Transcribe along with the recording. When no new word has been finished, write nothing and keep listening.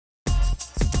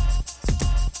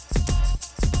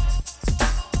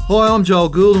Hi, I'm Joel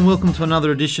Gould and welcome to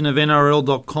another edition of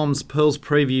NRL.com's Pearls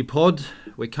Preview Pod.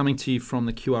 We're coming to you from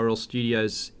the QRL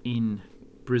studios in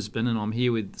Brisbane and I'm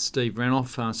here with Steve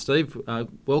Renoff. Steve,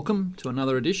 welcome to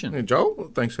another edition. Hey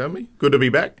Joel, thanks for having me. Good to be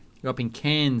back. You're up in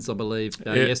Cairns, I believe,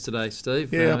 yesterday,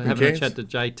 Steve. Yeah, having a chat to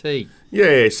JT.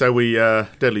 Yeah, so we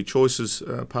Deadly Choices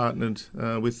partnered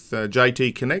with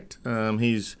JT Connect.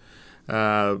 He's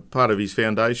part of his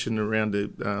foundation around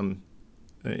the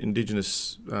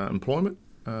Indigenous employment.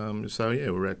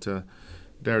 We're at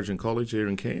Darragin College here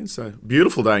in Cairns. So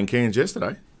beautiful day in Cairns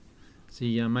yesterday. Is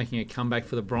he making a comeback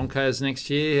for the Broncos next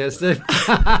year, Steve?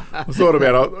 I thought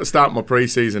about starting my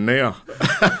pre-season now.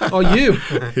 Oh, you?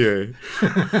 Yeah.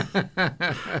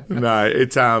 No,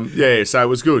 it's so it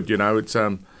was good. You know, it's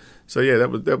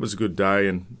that was a good day,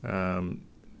 and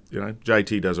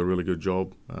JT does a really good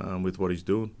job with what he's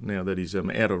doing now that he's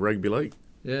out of rugby league.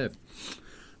 Yeah.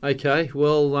 Okay,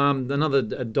 well, another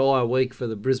dire week for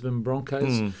the Brisbane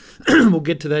Broncos. We'll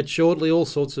get to that shortly. All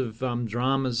sorts of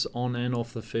dramas on and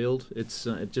off the field. It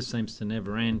just seems to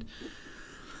never end.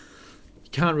 You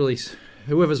can't really.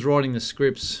 Whoever's writing the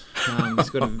scripts,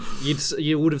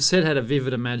 you would have said had a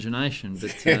vivid imagination,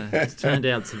 but it's turned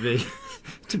out to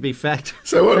be fact.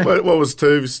 So what was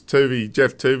Jeff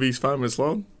Tuvey's famous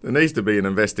line? There needs to be an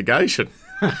investigation.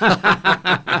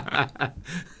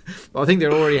 I think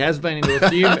there already has been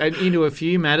into a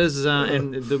few matters,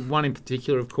 and the one in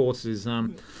particular, of course, is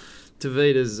Tevita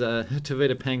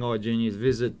Pangai Jr.'s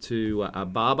visit to a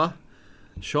barber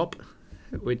shop,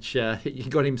 which he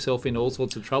got himself into all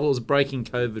sorts of trouble. It was breaking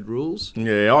COVID rules.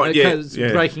 Breaking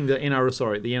the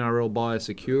NRL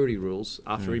biosecurity rules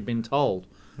after he'd been told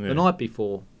the night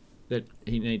before that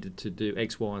he needed to do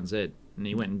X, Y, and Z, and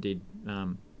he went and did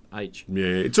H. Yeah,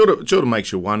 it sort of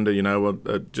makes you wonder,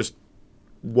 just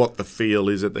what the feel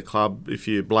is at the club if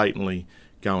you blatantly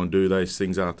go and do those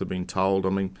things after being told. I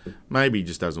mean, maybe he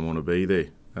just doesn't want to be there.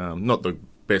 Not the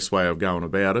best way of going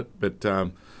about it, but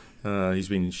he's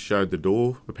been showed the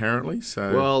door apparently.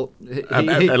 So, well,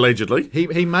 allegedly,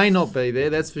 he may not be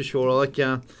there. That's for sure. Like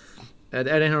at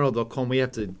NRL.com, we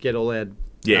have to get all our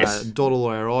dot all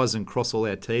our I's and cross all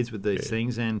our T's with these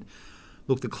things. And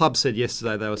look, the club said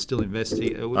yesterday they were still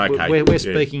investigating. Okay. We're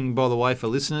speaking, by the way, for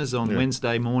listeners on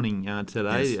Wednesday morning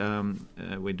today.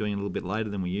 Yes. We're doing a little bit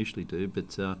later than we usually do,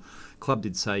 but club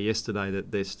did say yesterday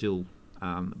that they're still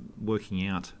working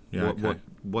out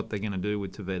what they're going to do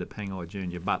with Tevita Pangai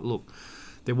Jr. But look,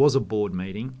 there was a board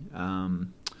meeting,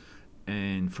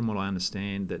 and from what I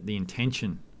understand, that the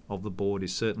intention of the board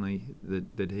is certainly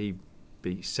that he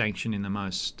be sanctioned in the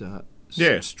most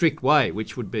strict way,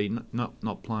 which would be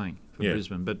not playing for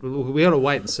Brisbane. But we got to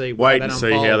wait and see.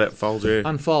 How that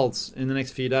unfolds in the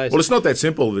next few days. Well, it's not that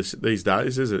simple these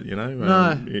days, is it?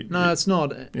 No, it's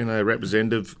not.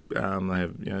 Representative, they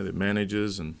have their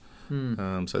managers, and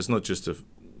so it's not just to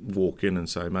walk in and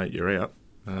say, "Mate, you're out."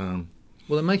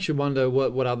 Well, it makes you wonder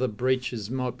what other breaches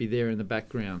might be there in the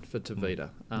background for Tevita.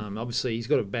 Obviously, he's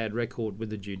got a bad record with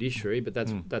the judiciary, but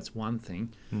that's one thing.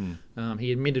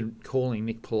 He admitted calling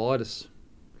Nick Politis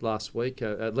last week,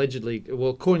 allegedly.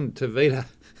 Well, according to Tevita,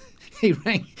 he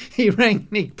rang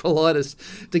Nick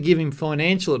Politis to give him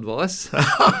financial advice,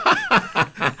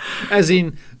 as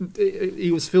in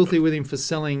he was filthy with him for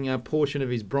selling a portion of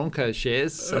his Broncos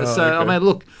shares. Okay. I mean,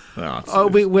 look,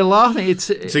 we're laughing. It's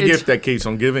a gift that keeps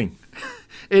on giving.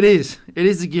 It is. It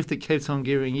is a gift that keeps on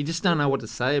giving. You just don't know what to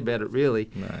say about it, really.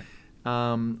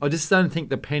 No. I just don't think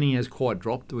the penny has quite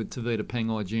dropped with Tevita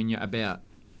Pangai Jr. about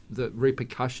the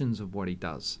repercussions of what he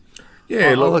does.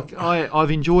 Yeah,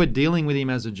 I've enjoyed dealing with him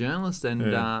as a journalist,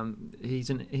 and he's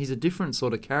a different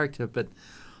sort of character. But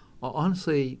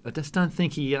honestly, I just don't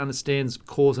think he understands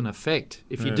cause and effect.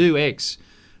 If you do X,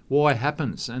 Y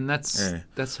happens, and that's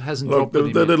hasn't dropped with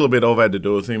him. The little bit I've had to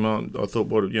do with him, I thought,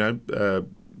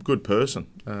 good person,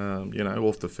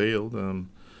 off the field,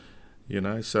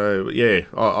 So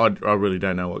I really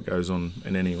don't know what goes on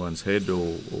in anyone's head,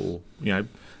 or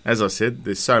as I said,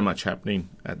 there's so much happening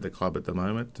at the club at the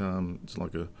moment. It's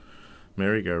like a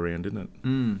merry-go-round, isn't it?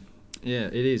 Yeah,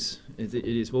 it is. It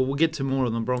is. Well, we'll get to more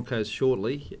on the Broncos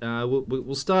shortly.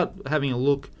 We'll start having a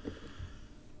look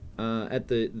at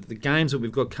the games that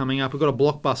we've got coming up. We've got a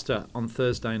blockbuster on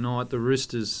Thursday night. The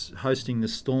Roosters hosting the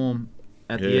Storm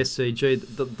at the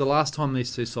SCG. The last time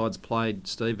these two sides played,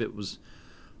 Steve, it was...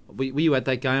 Were you at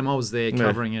that game? I was there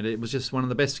covering it. It was just one of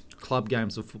the best club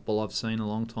games of football I've seen in a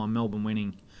long time. Melbourne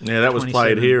winning. Yeah, that was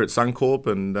played here at Suncorp,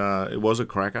 and it was a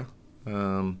cracker.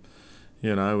 And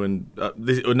we're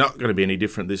not going to be any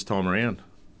different this time around.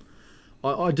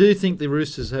 I do think the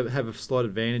Roosters have a slight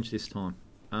advantage this time.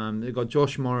 They've got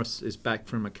Josh Morris is back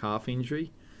from a calf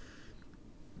injury.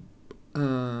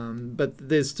 But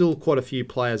there's still quite a few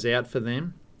players out for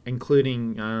them,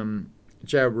 including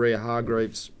Jared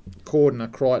Rea-Hargreaves,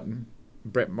 Cordner, Crichton,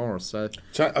 Brett Morris. So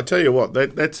I tell you what,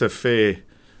 that's a fair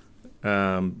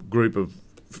group of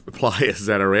players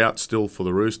that are out still for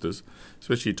the Roosters.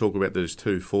 Especially you talk about those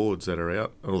 2 forwards that are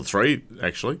out, or 3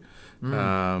 actually.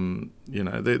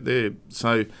 They're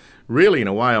so really in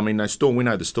a way. I mean, we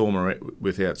know the Storm are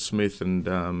without Smith and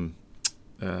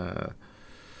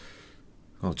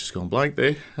I've just gone blank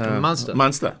there.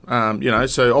 Munster.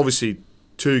 So obviously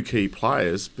 2 key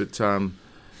players, but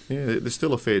there's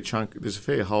still a fair chunk. There's a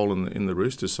fair hole in the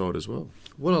Roosters side as well.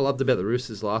 What I loved about the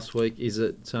Roosters last week is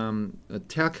that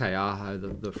Tauke Aho,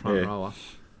 the front rower,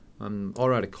 I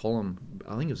wrote a column,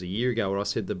 I think it was a year ago, where I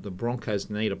said that the Broncos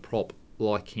need a prop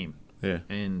like him. Yeah.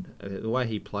 And the way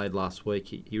he played last week,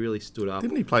 he really stood up.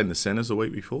 Didn't he play in the centres the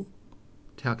week before?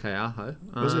 Tauke Aho.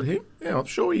 Was it him? Yeah, I'm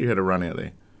sure you had a run out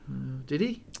there. Did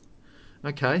he?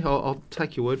 Okay, I'll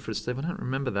take your word for it, Steve. I don't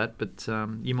remember that, but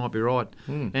you might be right.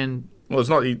 And well, it's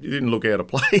not. He didn't look out of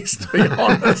place, to be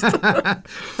honest.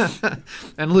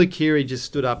 And Luke Keary just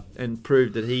stood up and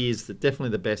proved that he is definitely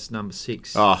the best number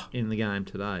 6 in the game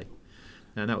today.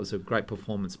 And that was a great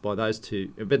performance by those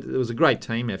 2. But it was a great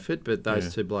team effort, but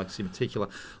those 2 blokes in particular.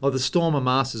 The Storm are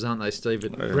masters, aren't they, Steve,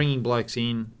 at bringing blokes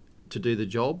in to do the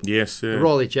job. Yes, yeah.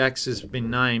 Riley Jacks has been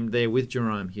named there with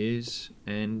Jerome Hughes,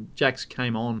 and Jacks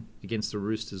came on against the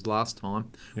Roosters last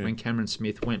time when Cameron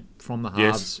Smith went from the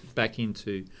halves back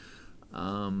into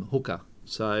hooker.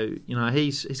 So,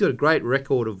 he's got a great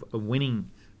record of winning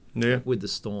with the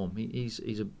Storm.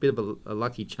 He's a bit of a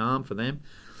lucky charm for them.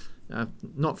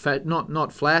 Not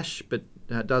flash, but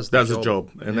does the job.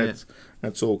 And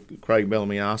that's all Craig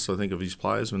Bellamy asks, I think, of his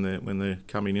players when they're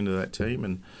coming into that team,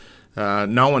 and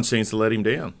no one seems to let him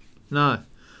down. No.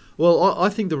 Well, I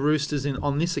think the Roosters,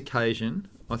 on this occasion,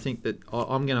 I think that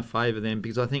I'm going to favour them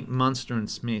because I think Munster and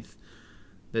Smith,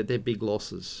 they're big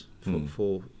losses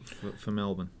for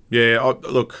Melbourne. Yeah,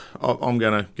 I'm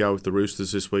going to go with the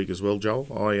Roosters this week as well, Joel.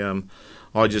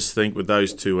 I just think with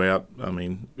those 2 out, I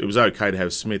mean, it was okay to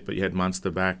have Smith, but you had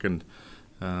Munster back, and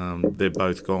they're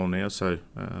both gone now. So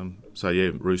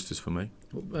Roosters for me.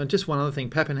 Just one other thing,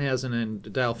 Pappenhausen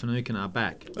and Dale Finucane are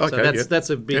back. Okay, so that's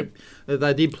a big. Yep.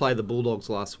 They did play the Bulldogs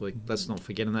last week. Let's not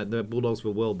forget that the Bulldogs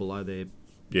were well below their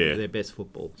best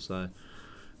football. So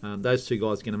those 2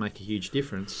 guys are going to make a huge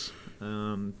difference.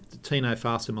 Tino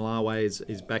Fa'asuamaleaui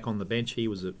is back on the bench. He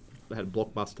had a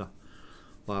blockbuster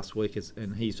last week,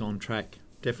 and he's on track,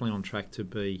 definitely on track to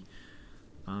be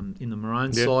in the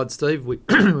Maroons side. Steve,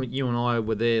 you and I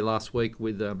were there last week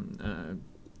with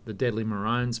the Deadly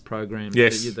Maroons program.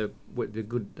 Yes. The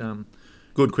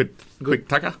good Quick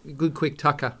Tucker. Good Quick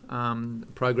Tucker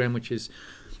program, which is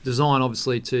designed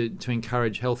obviously to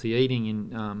encourage healthy eating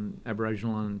in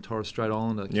Aboriginal and Torres Strait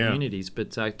Islander communities.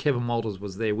 But Kevin Walters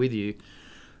was there with you.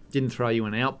 Didn't throw you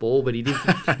an outball, but he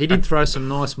did throw some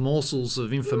nice morsels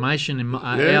of information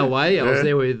our way. I was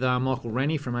there with Michael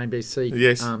Rennie from ABC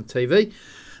TV,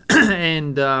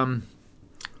 and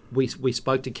we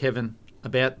spoke to Kevin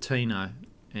about Tino,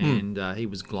 and he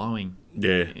was glowing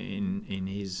in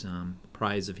his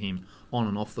praise of him on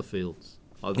and off the fields.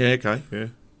 I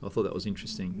thought that was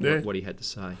interesting, what he had to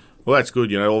say. Well, that's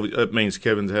good. It means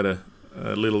Kevin's had a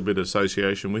little bit of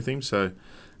association with him, so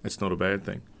it's not a bad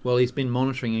thing. Well, he's been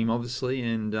monitoring him, obviously,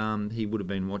 and he would have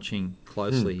been watching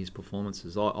closely his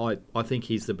performances. I think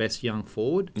he's the best young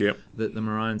forward that the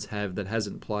Maroons have that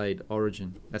hasn't played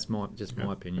Origin. That's my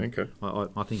opinion. Okay.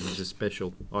 I think he's a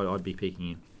special. I'd be picking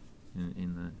him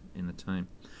in the team.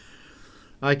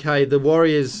 Okay, the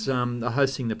Warriors are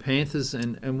hosting the Panthers,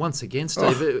 and once again,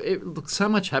 Steve, look, so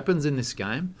much happens in this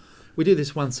game. We do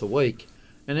this once a week,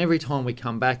 and every time we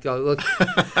come back, look,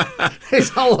 there's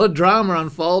a whole lot of drama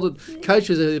unfolded.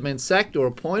 Coaches have been sacked or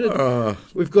appointed.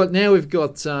 We've got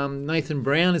Nathan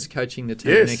Brown is coaching the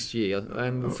team next year,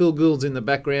 and Phil Gould's in the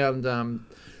background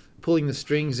pulling the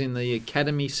strings in the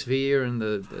academy sphere and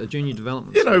the junior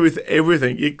development sphere. With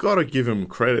everything, you've got to give them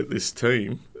credit, this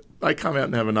team. They come out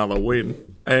and have another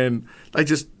win, and they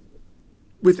just,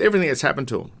 with everything that's happened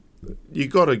to them,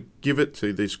 you've got to give it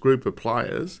to this group of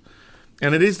players,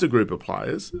 and it is the group of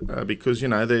players because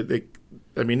they've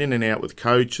been in and out with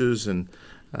coaches, and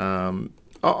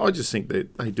I just think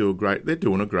that they're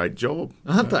doing a great job,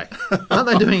 aren't they? Aren't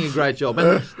they doing a great job?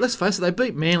 And let's face it, they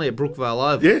beat Manly at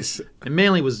Brookvale Oval. Yes, and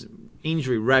Manly was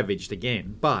injury ravaged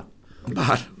again, but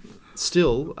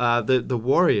still, the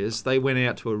Warriors, they went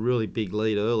out to a really big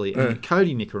lead early, and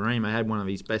Cody Nikorima had one of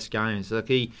his best games. Like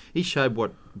he showed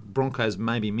what Broncos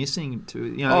may be missing.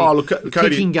 The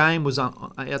kicking game was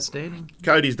outstanding.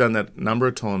 Cody's done that a number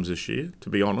of times this year, to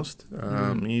be honest.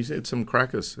 He's had some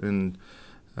crackers, and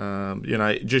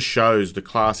it just shows the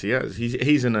class he has.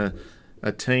 He's in a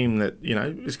team that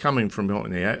is coming from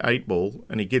behind the 8 ball,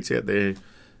 and he gets out there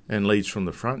and leads from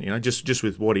the front. Just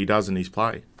with what he does in his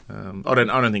play. I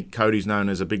don't think Cody's known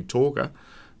as a big talker,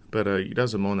 but he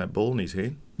doesn't mind that ball in his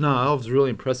hand. No, I was really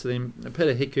impressed with him.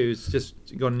 Peter Hiku's just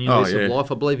got a new lease of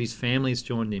life. I believe his family's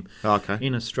joined him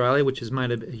in Australia, which has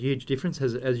made a huge difference,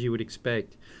 as you would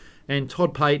expect. And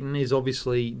Todd Payton is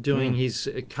obviously doing his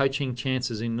coaching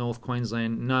chances in North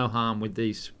Queensland no harm with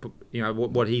these,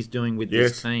 what he's doing with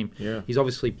this team. Yeah. He's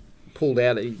obviously pulled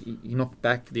out, he knocked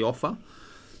back the offer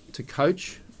to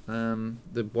coach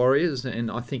the Warriors, and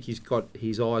I think he's got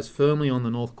his eyes firmly on the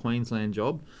North Queensland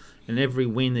job, and every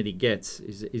win that he gets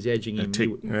is edging him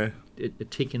a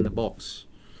tick in the box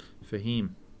for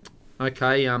him.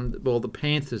 Okay, the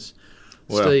Panthers.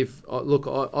 Well, Steve, look,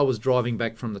 I was driving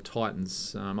back from the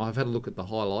Titans. I've had a look at the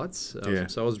highlights.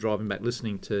 So I was driving back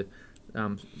listening to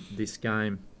this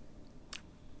game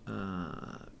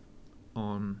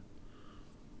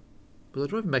Was I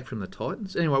driving back from the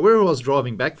Titans? Anyway, where I was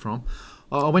driving back from,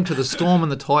 I went to the Storm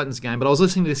and the Titans game, but I was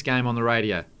listening to this game on the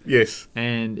radio. Yes.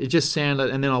 And it just sounded,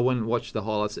 and then I went and watched the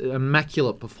highlights.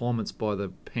 Immaculate performance by the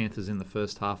Panthers in the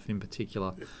first half in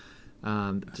particular.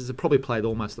 They probably played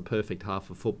almost the perfect half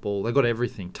of football. They got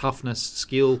everything: toughness,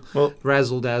 skill,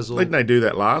 razzle dazzle. Didn't they do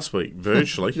that last week?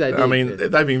 Virtually.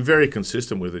 They've been very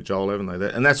consistent with it, Joel, haven't they?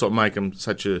 And that's what make them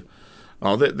such a.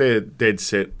 They're dead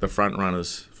set the front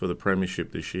runners for the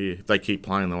premiership this year. If they keep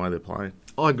playing the way they're playing.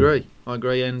 I agree,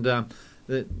 and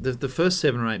the first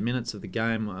 7 or 8 minutes of the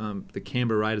game, the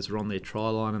Canberra Raiders were on their try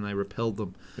line and they repelled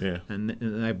them. Yeah, and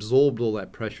they absorbed all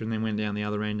that pressure and then went down the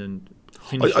other end and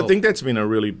finished. I think that's been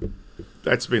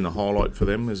the highlight for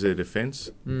them as their defence.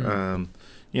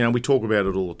 We talk about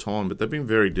it all the time, but they've been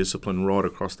very disciplined right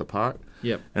across the park.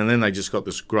 Yep. And then they just got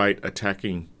this great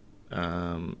attacking.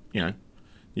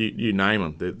 You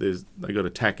name them, they got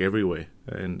attack everywhere,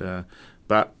 and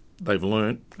but they've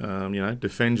learnt,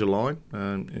 defend your line,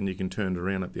 and you can turn it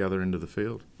around at the other end of the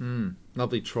field.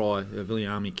 Lovely try,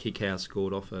 Viliami Kikau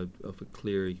scored off a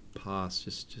Cleary pass,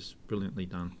 just brilliantly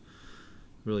done.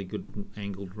 Really good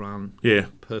angled run. Yeah.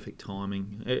 Perfect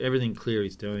timing. Everything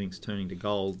Cleary's doing is turning to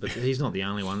gold, but he's not the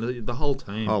only one. The whole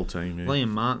team. Yeah. Liam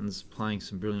Martin's playing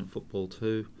some brilliant football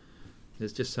too.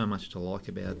 There's just so much to like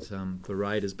about the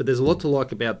Raiders. But there's a lot to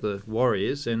like about the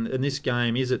Warriors, and this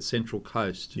game is at Central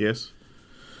Coast. Yes.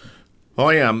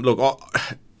 It'll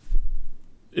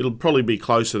probably be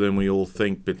closer than we all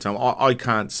think, but I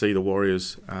can't see the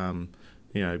Warriors, doing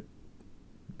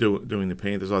the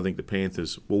Panthers. I think the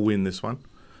Panthers will win this one.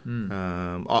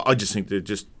 I just think they're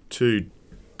just too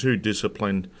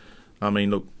disciplined. I mean,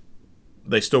 look,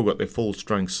 they still got their full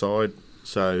strength side,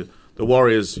 so... The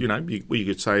Warriors, you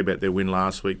could say about their win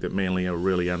last week that Manly are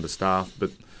really understaffed,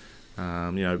 but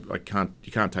you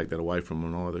can't take that away from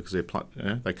them either because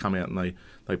they come out and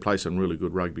they play some really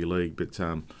good rugby league, but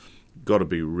got to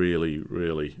be really,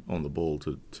 really on the ball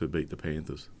to beat the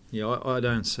Panthers. Yeah, I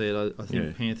don't see it. I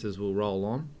think Panthers will roll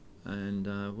on. And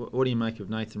what do you make of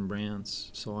Nathan Brown's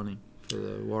signing for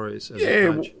the Warriors as a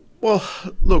coach? Well,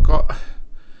 look.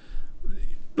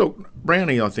 Look,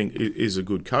 Brownie, I think, is a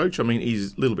good coach. I mean,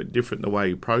 he's a little bit different in the way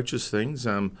he approaches things.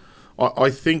 I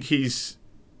think if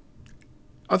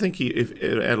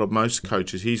out of most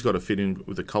coaches, he's got to fit in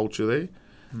with the culture there.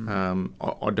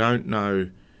 I don't know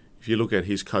if you look at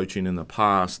his coaching in the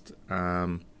past.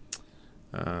 You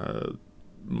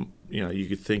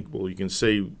could think, well, you can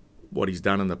see what he's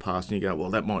done in the past, and you go, well,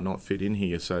 that might not fit in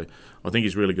here. So I think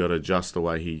he's really got to adjust the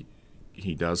way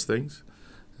he does things.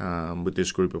 With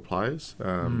this group of players.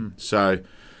 So,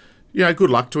 good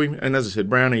luck to him. And as I said,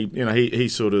 Brownie,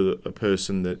 he's sort of a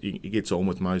person that he gets on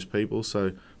with most people.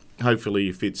 So hopefully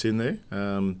he fits in there.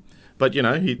 But, he's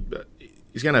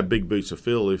going to have big boots to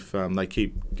fill if they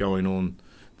keep going on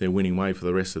their winning way for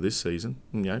the rest of this season.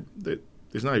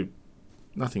 There's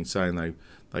nothing saying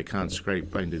they can't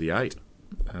scrape into the 8,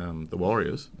 the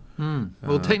Warriors.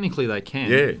 Well, technically they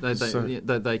can. Yeah,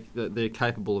 they're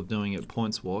capable of doing it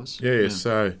points wise. Yeah.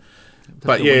 So,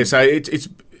 but yeah, so it's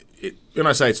when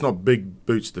I say it's not big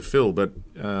boots to fill, but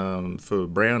for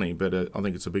Brownie, but I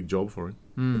think it's a big job for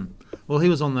him. Well, he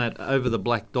was on that Over the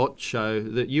Black Dot show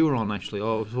that you were on. Actually,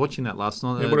 I was watching that last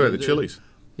night. Yeah, what about the Chili's?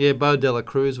 Yeah, Bo Dela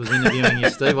Cruz was interviewing you,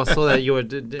 Steve. I saw that you were.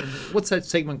 What's that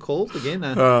segment called again?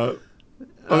 I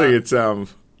think it's.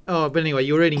 Oh, but anyway,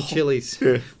 you were eating chilies.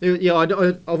 Yeah. Yeah, I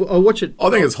watch it. I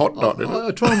think it's hot dot, isn't it?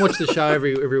 I try and watch the show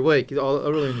every week. I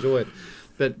really enjoy it.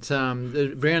 But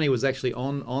Brownie was actually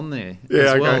on there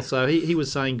as well. So he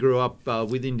was saying grew up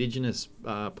with Indigenous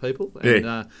people,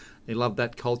 and he loved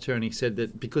that culture. And he said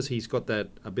that because he's got that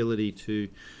ability to,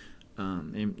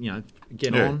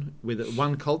 get on with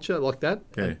one culture like that,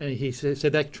 and he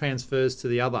said that transfers to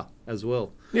the other as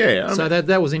well. Yeah. So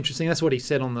that was interesting. That's what he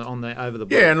said on the over the.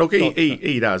 Yeah, and look,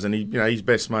 he does, and he's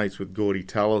best mates with Gordy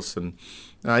Tallis, and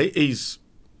he's,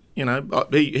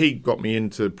 he got me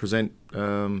in to present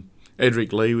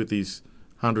Edric Lee with his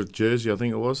 100th jersey, I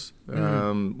think it was,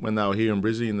 when they were here in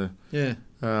Brisbane.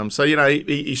 So he's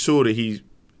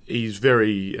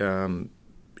very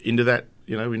into that,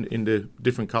 into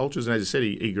different cultures, and as I said,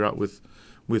 he grew up with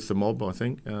the mob. I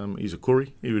think he's a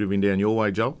Koori. He would have been down your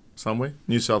way, Joel, somewhere,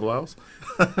 New South Wales.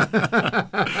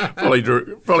 probably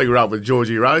grew up with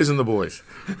Georgie Rose and the boys.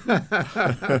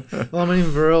 Well, I'm in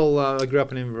Inverell. I grew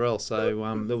up in Inverell, so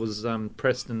there was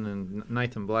Preston and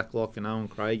Nathan Blacklock and Owen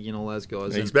Craigie and all those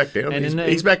guys. He's back down.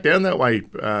 He's back down that way.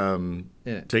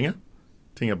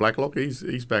 Tinger Blacklock.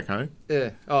 He's back home. Yeah.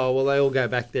 Oh well, they all go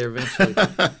back there eventually.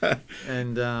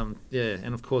 And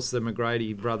and of course the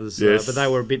McGrady brothers. Yes. But they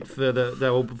were a bit further. They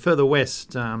were further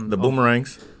west. The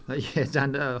Boomerangs.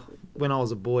 When I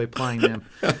was a boy playing them,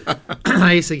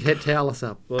 I used to get towels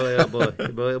up. Boy.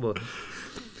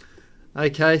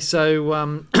 Okay,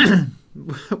 so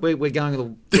we're going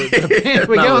the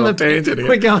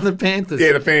Panthers.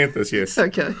 Yeah, the Panthers. Yes.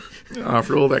 Okay.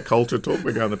 After all that culture talk,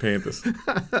 we're going the Panthers.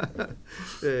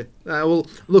 Yeah. Well,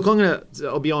 look,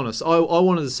 I'll be honest. I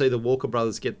wanted to see the Walker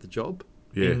brothers get the job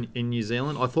in New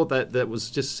Zealand. I thought that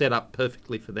was just set up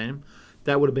perfectly for them.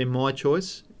 That would have been my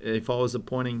choice if I was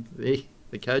appointing the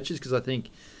coaches, because I think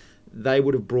they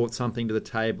would have brought something to the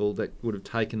table that would have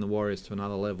taken the Warriors to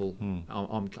another level.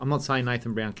 I'm not saying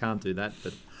Nathan Brown can't do that,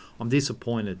 but I'm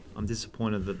disappointed. I'm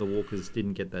disappointed that the Walkers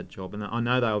didn't get that job, and I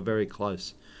know they were very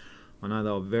close. I know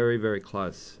they were very, very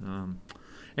close.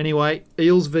 Anyway,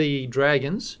 Eels v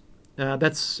Dragons.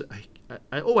 That's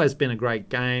always been a great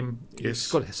game. Yes.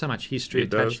 It's got so much history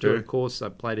attached to it. Of course, they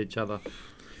played each other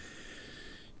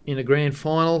in a grand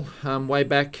final way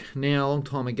back now, a long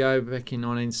time ago, back in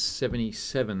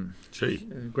 1977. Gee.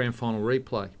 Grand final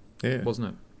replay, wasn't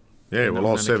it? Yeah, well,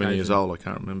 I was 7 years old. I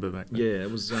can't remember back then. Yeah,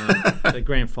 it was a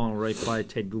grand final replay.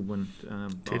 Ted Goodwin.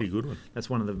 Teddy Goodwin. That's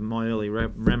one of my early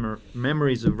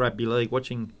memories of rugby league,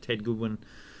 watching Ted Goodwin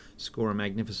score a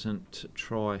magnificent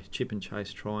try, chip and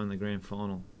chase try in the grand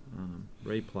final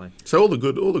replay. So all the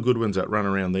good ones that run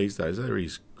around these days, they're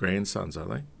his grandsons, are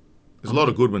they? There's a lot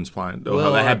of good ones playing.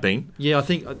 Well, they have been. Yeah, I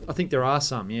think there are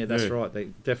some. Yeah, that's right. They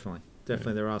definitely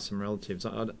there are some relatives.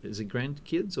 Is it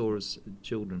grandkids or is it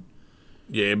children?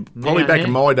 Yeah, probably back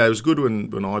in my day, it was good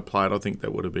when I played. I think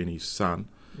that would have been his son,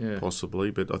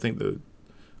 possibly. But I think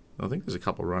there's a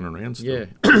couple running around still. Yeah,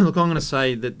 look, I'm going to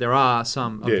say that there are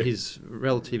some of his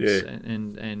relatives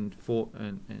and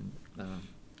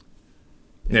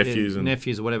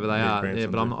nephews or whatever they are. Yeah,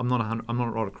 but I'm not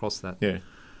right across that. Yeah.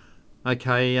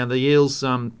 Okay, the Eels,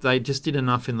 they just did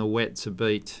enough in the wet to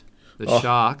beat the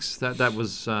Sharks. That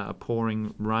was a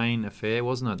pouring rain affair,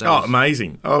 wasn't it?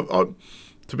 Amazing.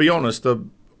 To be honest, I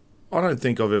don't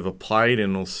think I've ever played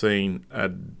in or seen a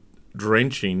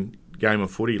drenching game of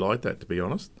footy like that, to be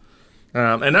honest.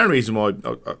 And the only reason why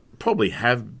I probably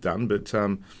have done, but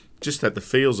just that the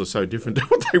fields are so different to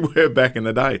what they were back in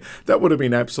the day. That would have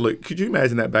been absolute... Could you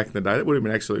imagine that back in the day? That would have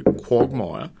been absolute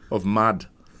quagmire of mud.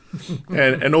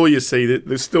 and all you see,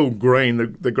 there's still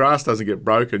green. The grass doesn't get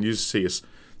broken. You just see a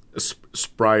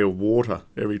spray of water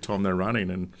every time they're running.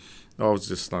 And I was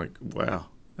just like, wow.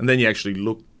 And then you actually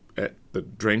look at the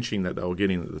drenching that they were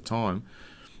getting at the time.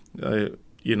 You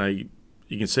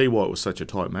can see why it was such a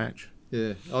tight match.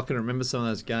 Yeah, I can remember some of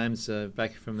those games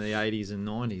back from the 80s and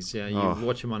 90s. Yeah, you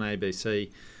watch them on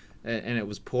ABC, and it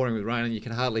was pouring with rain, and you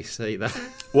can hardly see that.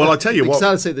 Well, I tell you what,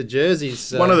 started to see the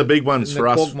jerseys. One of the big ones for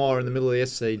us, Quagmire in the middle of the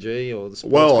SCG or the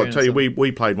sports. Well, I tell you,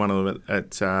 we played one of them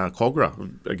at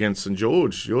Cogra against St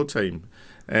George, your team,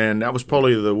 and that was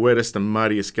probably the wettest and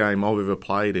muddiest game I've ever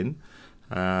played in.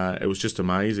 It was just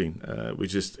amazing. It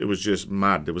was just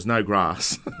mud. There was no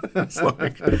grass. It's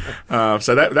like,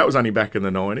 so that was only back in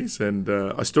the 90s, and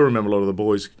I still remember a lot of the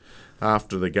boys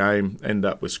after the game end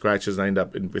up with scratches. They end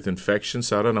up with infections.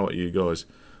 So I don't know what you guys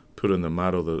put in the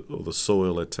mud or the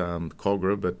soil at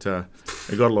Cogra, but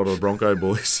we got a lot of the Bronco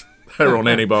boys. They were on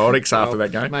antibiotics after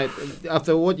that game. Mate,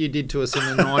 after what you did to us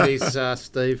in the 90s,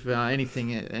 Steve,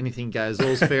 anything goes.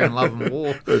 All's fair in love and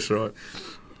war. That's right.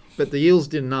 But the Eels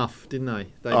did enough, didn't they?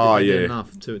 They did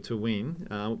enough to win.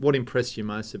 What impressed you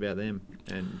most about them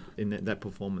and in that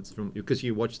performance? Because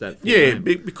you watched that. Game.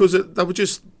 Because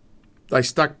they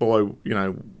stuck by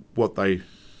what they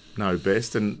know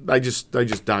best, and they just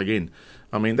dug in.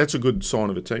 I mean, that's a good sign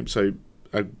of a team. So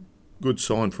a good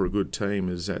sign for a good team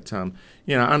is that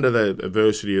under the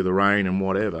adversity of the rain and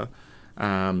whatever,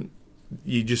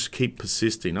 you just keep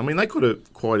persisting. I mean, they could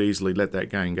have quite easily let that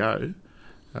game go.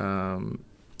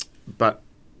 But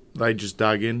they just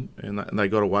dug in and they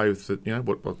got away with it.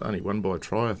 Only won by a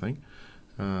try, I think.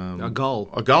 A goal.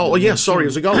 A goal. Oh, yeah, sorry, it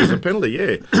was a goal. It was a penalty,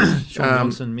 yeah. Sean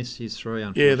Johnson missed his three,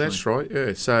 unfortunately. Yeah, that's right,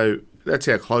 yeah. So that's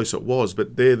how close it was.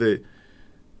 But they're the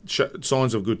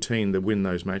signs of a good team that win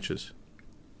those matches.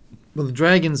 Well, the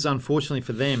Dragons, unfortunately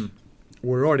for them,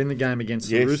 were right in the game against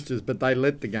the Roosters, but they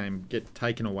let the game get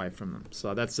taken away from them.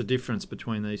 So that's the difference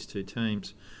between these two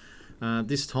teams.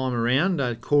 This time around,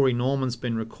 Corey Norman's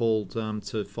been recalled to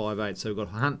 5'8", so we've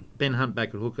got Ben Hunt back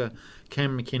at hooker,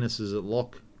 Cam McInnes is at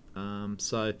lock.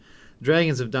 So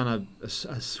Dragons have done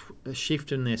a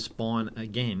shift in their spine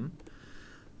again.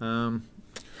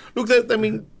 Look, they've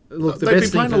been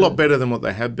playing a lot better than what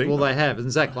they have been. Well, they have,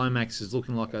 and Zach Lomax is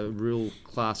looking like a real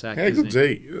class actor. How good's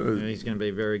he? He's going to be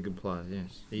a very good player,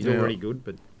 yes. He's already good,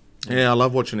 but... Yeah, I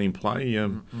love watching him play.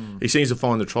 He seems to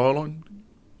find the try line.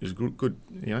 He's good,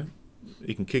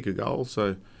 he can kick a goal,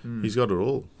 so he's got it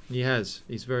all. He has.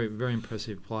 He's a very, very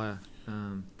impressive player.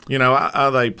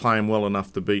 Are they playing well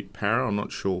enough to beat Para? I'm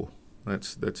not sure.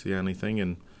 That's the only thing,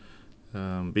 and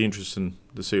be interesting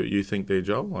to see what you think there,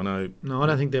 Joel. I know. No, I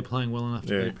don't think they're playing well enough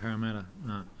to beat Parramatta.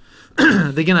 No,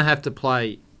 they're going to have to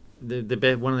play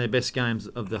one of their best games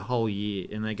of the whole year,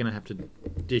 and they're going to have to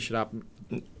dish it up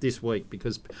this week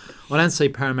because I don't see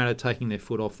Parramatta taking their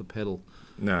foot off the pedal.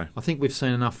 No. I think we've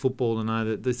seen enough football to know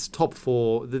that this top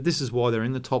four, this is why they're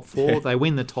in the top four. They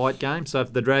win the tight game. So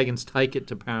if the Dragons take it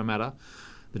to Parramatta,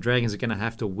 the Dragons are going to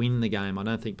have to win the game. I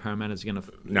don't think Parramatta's going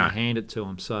to hand it to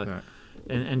them. So,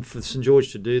 and for St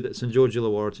George to do that, St George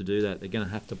Illawarra to do that, they're going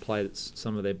to have to play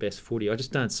some of their best footy. I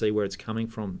just don't see where it's coming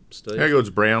from, Steve. How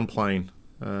good's Brown playing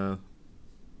for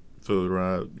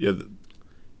the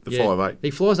 5'8"?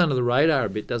 He flies under the radar a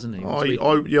bit, doesn't he?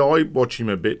 I watch him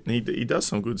a bit, and he does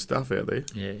some good stuff out there.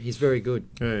 Yeah, he's very good.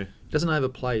 Yeah, doesn't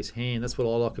overplay his hand. That's what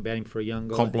I like about him for a young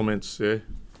guy. Compliments, yeah.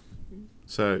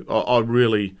 So I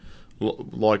really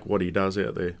like what he does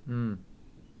out there.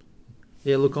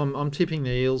 Yeah, look, I'm tipping the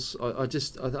Eels. I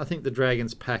think the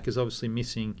Dragons pack is obviously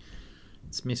missing.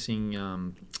 It's missing.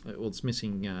 It's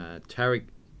missing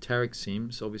Tarek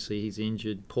Sims. Obviously, he's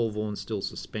injured. Paul Vaughan's still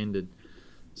suspended.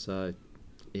 So.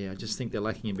 Yeah, I just think they're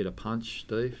lacking a bit of punch,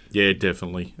 Steve. Yeah,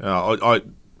 definitely. I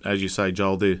as you say,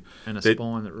 Joel, and a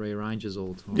spine that rearranges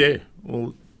all the time. Yeah,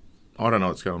 well, I don't know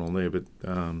what's going on there, but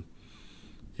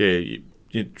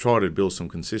you try to build some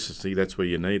consistency. That's where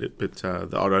you need it, but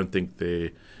I don't think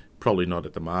they're probably not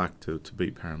at the mark to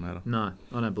beat Parramatta. No,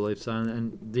 I don't believe so.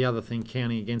 And the other thing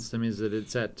counting against them is that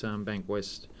it's at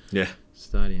Bankwest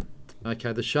Stadium.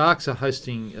 Okay, the Sharks are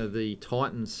hosting the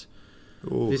Titans.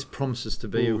 Ooh. This promises to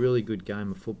be a really good game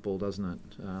of football, doesn't it?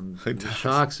 The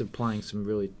Sharks are playing some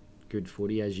really good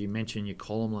footy. As you mentioned in your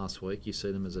column last week, you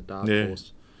see them as a dark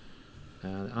horse.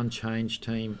 Unchanged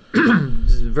team.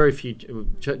 Very few,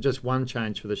 just one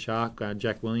change for the Shark.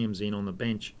 Jack Williams in on the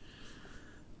bench.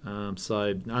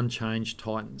 So unchanged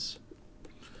Titans.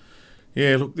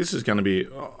 Yeah, look, this is going to be...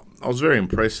 I was very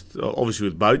impressed, obviously,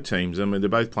 with both teams. I mean,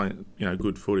 they're both playing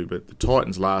good footy, but the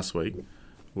Titans last week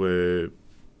were...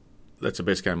 That's the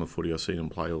best game of footy I've seen them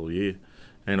play all year.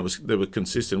 And they were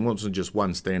consistent. It wasn't just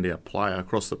one standout player.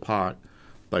 Across the park,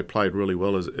 they played really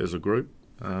well as a group.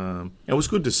 It was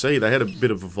good to see. They had a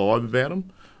bit of a vibe about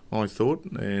them, I thought.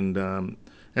 And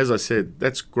as I said,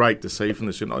 that's great to see from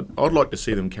this. I'd like to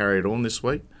see them carry it on this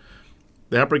week.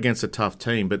 They're up against a tough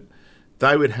team, but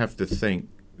they would have to think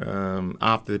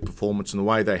after the performance and the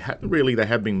way they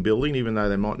have been building, even though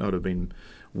they might not have been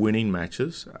winning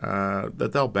matches,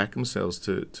 that they'll back themselves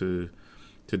to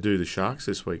do the Sharks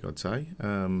this week, I'd say.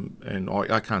 And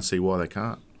I can't see why they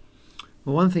can't.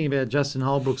 Well, one thing about Justin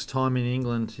Holbrook's time in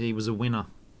England, he was a winner.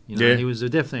 He was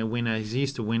definitely a winner. He's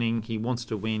used to winning. He wants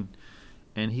to win.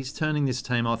 And he's turning this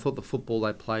team. I thought the football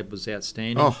they played was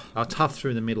outstanding. Tough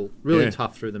through the middle. Really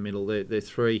tough through the middle. They're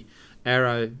three.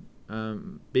 Arrow,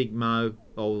 Big Mo,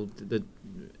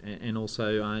 and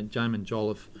also Jamin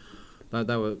Jolliffe.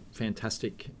 They were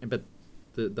fantastic. But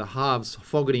the halves,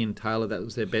 Fogarty and Taylor, that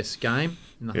was their best game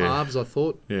in the halves, I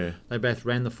thought. Yeah. They both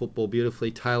ran the football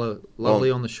beautifully. Taylor,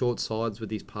 lovely on the short sides with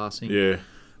his passing. Yeah.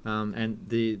 And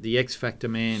the X-Factor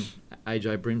man,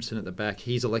 AJ Brimson at the back,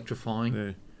 he's electrifying.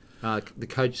 Yeah. The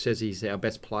coach says he's our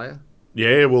best player.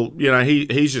 Yeah, well,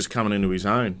 he's just coming into his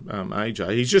own,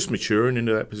 AJ. He's just maturing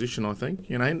into that position, I think.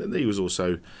 And he was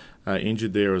also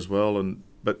injured there as well,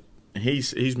 but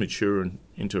he's maturing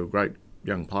into a great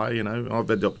young player. I've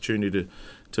had the opportunity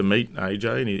to meet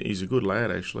AJ, and he's a good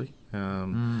lad, actually.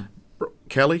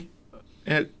 Kelly,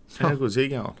 how good's he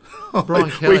going? Brian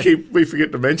Kelly. We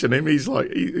forget to mention him. He's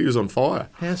like he was on fire.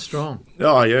 How strong?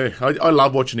 Oh yeah, I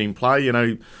love watching him play.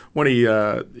 When he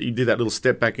did that little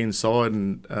step back inside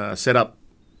and set up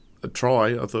a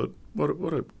try, I thought,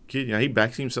 what a kid. He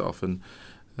backs himself and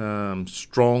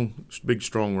big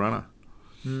strong runner.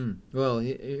 Well,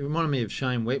 he reminded me of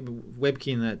Shane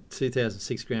Webke in that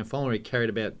 2006 grand final where he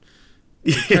carried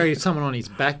someone on his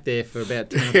back there for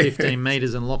about 10 or 15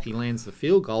 metres and Lockie lands the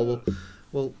field goal.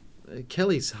 Well,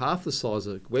 Kelly's half the size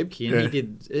of Webke, and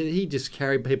he just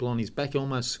carried people on his back. He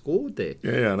almost scored there.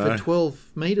 Yeah, I know. For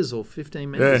 12 metres or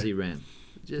 15 metres he ran.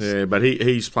 But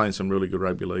he's playing some really good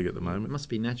rugby league at the moment. Must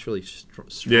be naturally strong.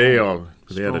 Yeah,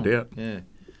 without a doubt. Yeah.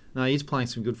 No, he's playing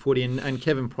some good footy, and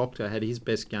Kevin Proctor had his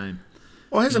best game.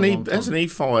 Well, hasn't he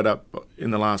fired up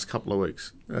in the last couple of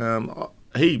weeks?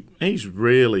 He's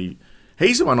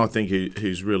the one I think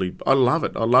who's really. I love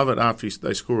it. I love it after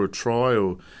they score a try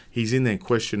or he's in there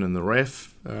questioning the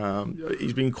ref.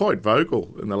 He's been quite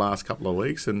vocal in the last couple of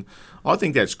weeks, and I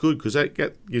think that's good because that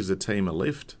gives the team a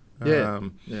lift. Yeah.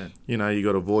 You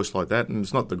got a voice like that, and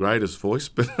it's not the greatest voice,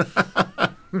 but I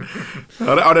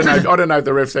don't know if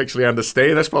the refs actually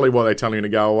understand. That's probably why they're telling him to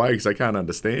go away because they can't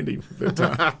understand him. But,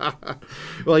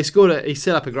 well, he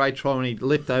set up a great try when he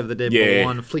leapt over the dead ball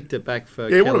line and flicked it back for.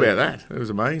 Yeah, Kelly. what about that? It was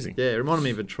amazing. Yeah, it reminded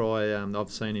me of a try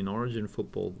I've seen in Origin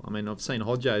football. I mean, I've seen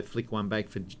Hodjo flick one back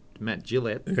for Matt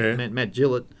Gillett. Yeah. Matt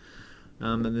Gillett.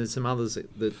 And there's some others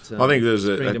that. I think there's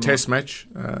a test match.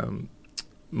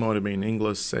 Might have been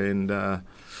Inglis and.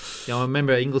 Yeah, I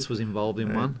remember Inglis was involved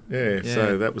in one. Yeah,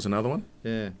 so that was another one.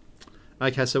 Yeah.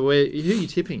 Okay, so who are you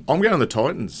tipping? I'm going the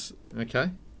Titans.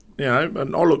 Okay.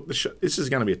 And look, this is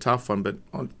going to be a tough one, but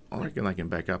I reckon they can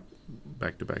back up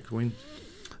back-to-back wins.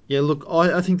 Yeah, look,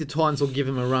 I think the Titans will give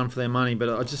them a run for their money, but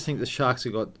I just think the Sharks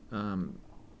have got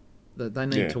they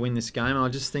need to win this game, and I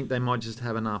just think they might just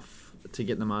have enough to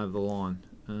get them over the line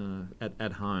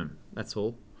at home. That's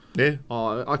all. Yeah.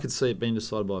 I could see it being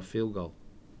decided by a field goal,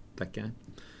 that game.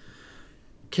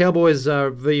 Cowboys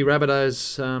v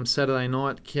Rabbitohs Saturday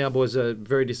night. Cowboys are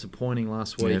very disappointing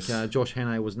last week. Yes. Josh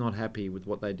Hannay was not happy with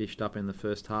what they dished up in the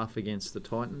first half against the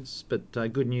Titans. But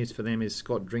good news for them is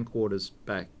Scott Drinkwater's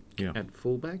back at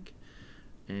fullback.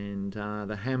 And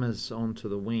the Hammers onto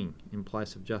the wing in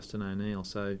place of Justin O'Neill.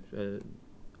 So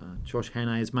Josh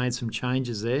Hannay has made some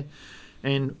changes there.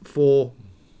 And for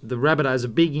the Rabbitohs, a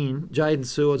big in. Jaden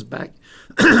Seward's back.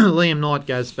 Liam Knight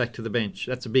goes back to the bench.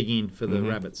 That's a big in for the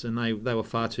Rabbits, and they were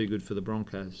far too good for the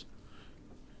Broncos.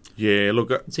 Yeah, look,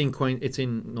 it's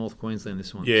in North Queensland,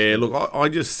 this one. Yeah, look, I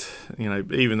just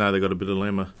even though they got a bit of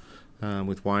dilemma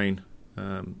with Wayne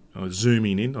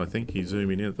zooming in, I think he's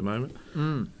zooming in at the moment.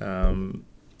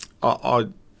 I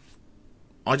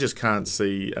just can't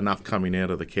see enough coming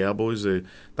out of the Cowboys. They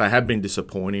have been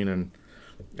disappointing,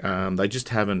 and they just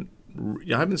haven't.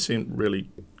 You haven't seen really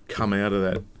come out of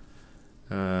that.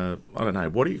 I don't know,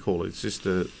 what do you call it? It's just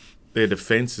their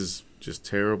defence is just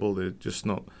terrible. They're just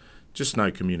no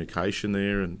communication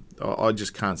there, and I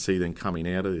just can't see them coming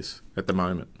out of this at the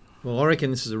moment. Well, I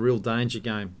reckon this is a real danger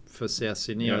game for South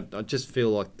Sydney. Yeah. I just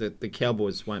feel like the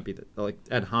Cowboys won't be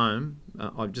at home.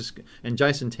 And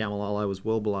Jason Taumalolo was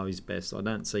well below his best. I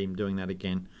don't see him doing that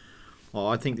again.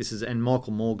 I think this is, and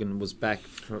Michael Morgan was back,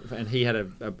 and he had a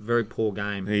very poor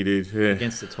game. He did, yeah.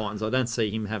 Against the Titans. I don't see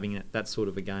him having that sort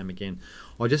of a game again.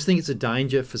 I just think it's a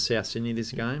danger for South Sydney,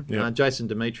 this game. Yep. Jason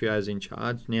Demetrio's in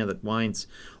charge now that Wayne's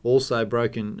also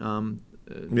broken,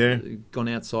 gone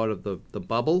outside of the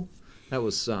bubble. That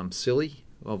was silly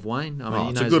of Wayne.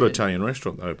 It's a good Italian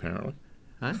restaurant, though, apparently.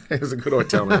 Huh? It was a good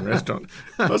Italian restaurant.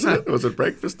 Was it? Was it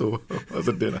breakfast or was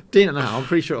it dinner? Dinner, no, I'm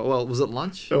pretty sure. Well, was it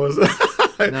lunch? It was.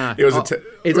 No, it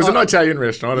was an Italian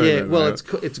restaurant. I know. Well, it's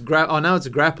I know it's a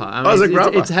grappa.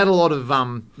 Grappa? It's had a lot of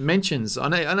mentions. I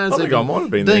know. I think I might have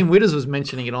been Dean there. Witters was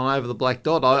mentioning it on Over the Black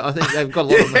Dot. I think they've got a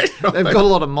lot. They've got a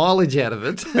lot of mileage out of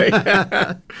it.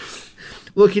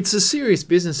 Look, it's a serious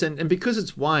business, and because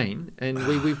it's Wayne, and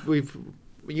we've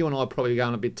you and I are probably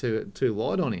going a bit too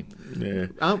light on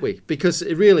him, aren't we? Because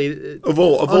it really,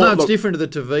 it's different to the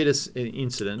Tavitas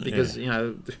incident because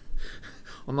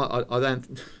I'm not. I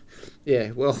don't.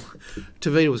 Yeah, well,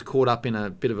 Tavita was caught up in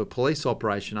a bit of a police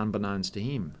operation unbeknownst to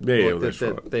him. Yeah, that's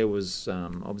right. There was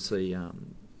obviously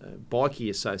bikie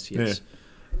associates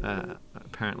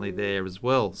apparently there as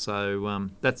well. So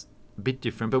that's a bit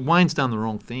different. But Wayne's done the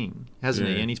wrong thing, hasn't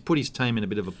he? Yeah. And he's put his team in a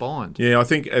bit of a bind. Yeah, I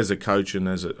think as a coach and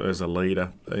as a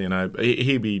leader,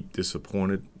 he'd be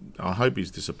disappointed. I hope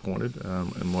he's disappointed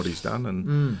in what he's done.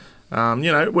 And,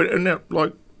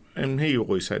 and he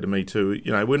always said to me too,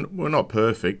 we're not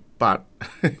perfect, but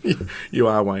you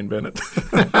are Wayne Bennett.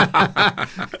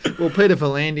 Well, Peter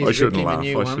V'landys ripped him a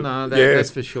new one,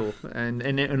 that's for sure.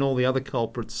 And all the other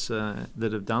culprits that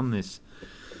have done this.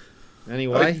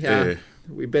 Anyway,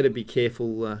 we better be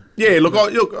careful.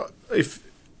 If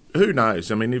who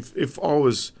knows? I mean, if I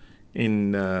was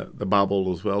in the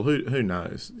bubble as well, who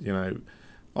knows?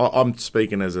 I'm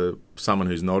speaking as someone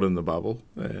who's not in the bubble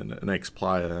and an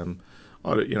ex-player.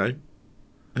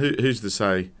 Who's to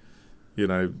say?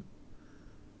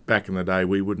 Back in the day,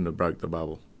 we wouldn't have broke the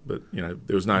bubble, but there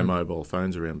was no mobile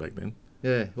phones around back then.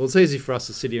 Yeah, well, it's easy for us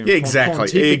to sit here and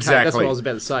exactly. That's what I was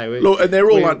about to say. Look, and they're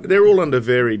all under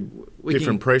very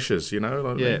different pressures,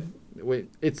 but it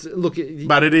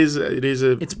is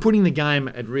it's putting the game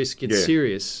at risk. It's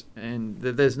serious, and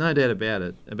there's no doubt about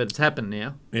it. But it's happened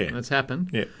now. Yeah, it's happened.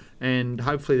 Yeah, and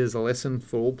hopefully there's a lesson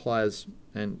for all players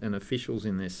and officials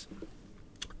in this.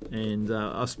 And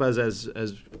I suppose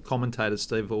as commentators,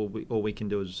 Steve, all we can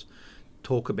do is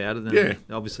talk about it. And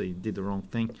obviously he did the wrong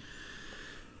thing,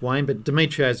 Wayne. But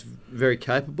Demetrio's very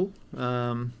capable,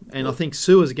 and I think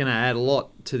Su'a's going to add a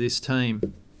lot to this team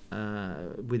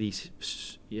with his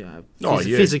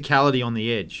physicality on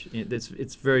the edge.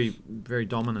 It's very, very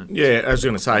dominant. Yeah, I was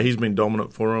going to say he's been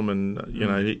dominant for him,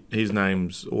 and his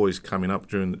name's always coming up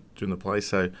during the play.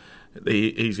 So.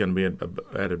 He's going to be an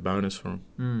added bonus for him.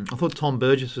 I thought Tom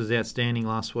Burgess was outstanding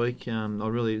last week. I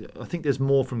think there's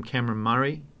more from Cameron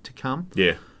Murray to come.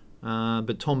 Yeah.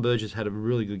 But Tom Burgess had a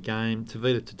really good game.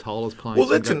 Tavita Totola's playing. Well,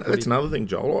 that's another thing,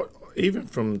 Joel. Even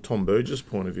from Tom Burgess'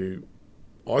 point of view,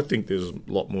 I think there's a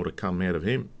lot more to come out of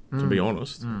him, to be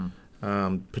honest.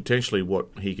 Potentially what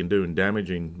he can do in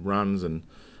damaging runs. And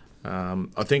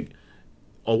I think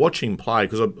I watch him play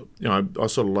because I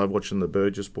sort of love watching the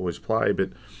Burgess boys play,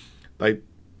 but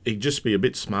he'd just be a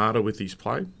bit smarter with his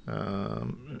play,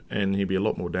 and he'd be a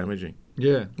lot more damaging.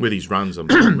 Yeah, with his runs. Yeah,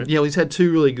 well, he's had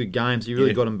two really good games. He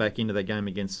really got him back into that game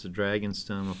against the Dragons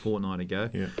a fortnight ago.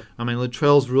 Yeah, I mean,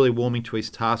 Latrell's really warming to his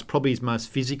task. Probably his most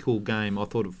physical game, I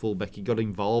thought, at fullback. He got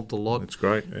involved a lot. That's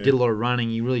great. Yeah. Did a lot of running.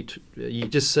 He really, you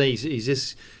just see he's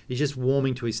just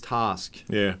warming to his task.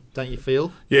 Yeah, don't you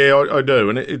feel? Yeah, I do.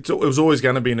 And it was always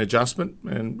going to be an adjustment.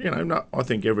 And I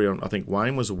think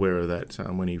Wayne was aware of that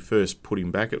when he first put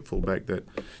him back at fullback. That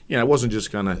it wasn't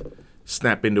just going to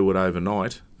snap into it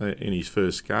overnight in his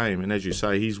first game. And as you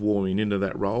say, he's warming into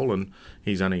that role, and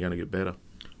he's only going to get better.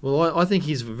 Well, I think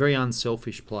he's a very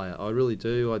unselfish player. I really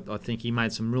do. I think he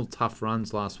made some real tough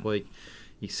runs last week.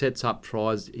 He sets up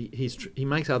tries. He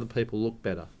makes other people look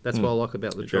better. That's what I like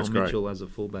about Latrell Mitchell as a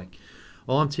fullback.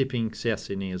 Well, I'm tipping South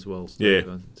Sydney as well. Steve.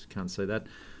 Yeah. I can't see that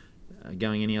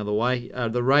going any other way.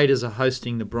 The Raiders are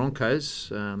hosting the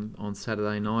Broncos on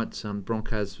Saturday night.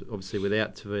 Broncos, obviously,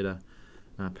 without Tavita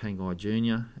Pangai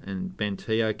Jr. and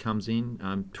Bantio comes in.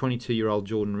 22-year-old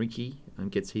Jordan Ricky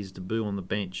gets his debut on the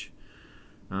bench.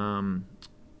 The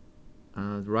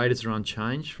Raiders are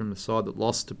unchanged from the side that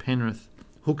lost to Penrith.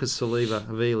 Hooker Saliva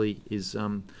Havili is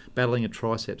battling a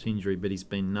triceps injury, but he's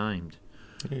been named.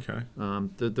 Okay.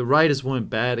 The Raiders weren't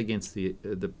bad against the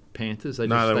Panthers. They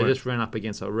just ran up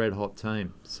against a red-hot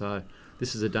team. So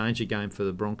this is a danger game for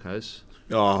the Broncos.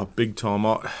 Oh, big time.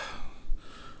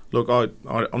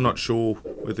 I'm not sure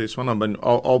with this one. I mean,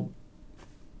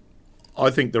 I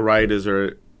think the Raiders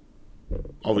are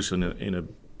obviously in a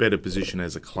better position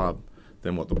as a club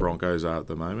than what the Broncos are at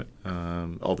the moment.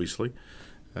 Obviously,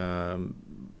 I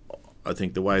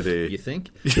think the way they're. You think?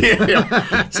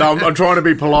 Yeah. So I'm trying to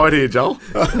be polite here, Joel.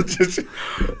 But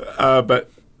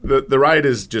the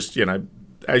Raiders, just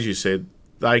as you said,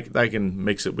 they can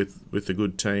mix it with the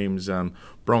good teams.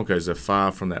 Broncos are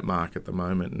far from that mark at the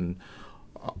moment, and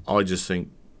I just think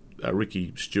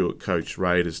Ricky Stewart coach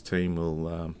Raiders team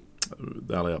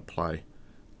they'll outplay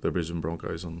the Brisbane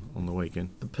Broncos on the weekend.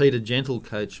 The Peter Gentle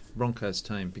coach Broncos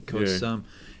team because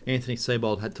Anthony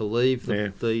Seibold had to leave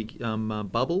the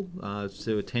bubble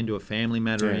to attend to a family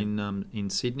matter in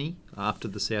Sydney after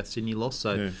the South Sydney loss.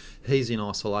 So he's in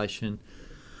isolation.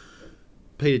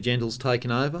 Peter Gentle's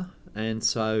taken over, and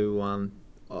so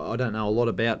I don't know a lot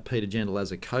about Peter Gentle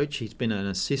as a coach. He's been an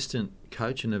assistant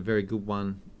coach and a very good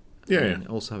one. Yeah. And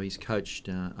also he's coached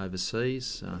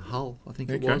overseas, Hull, I think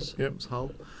it was. Yep. It was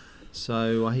Hull.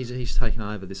 So he's taken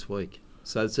over this week.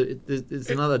 So it's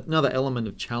another element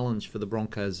of challenge for the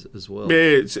Broncos as well.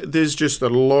 Yeah, there's just a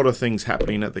lot of things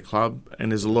happening at the club,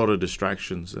 and there's a lot of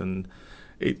distractions, and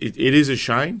it is a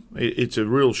shame. It's a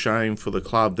real shame for the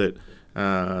club that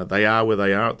they are where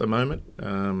they are at the moment.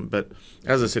 But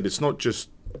as I said, it's not just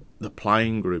the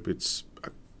playing group; it's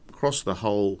across the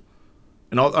whole.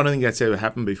 And I don't think that's ever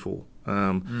happened before,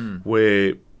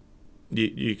 where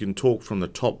you can talk from the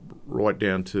top right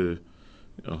down to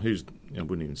I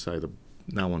wouldn't even say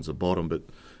no one's the bottom, but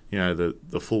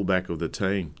the fullback of the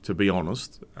team. To be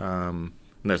honest.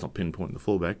 And that's not pinpointing the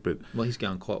fullback, but he's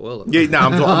going quite well. Yeah, no,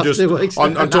 I'm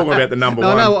talking about the number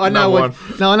one. I know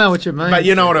what you mean. But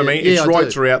you know what I mean. Yeah, it's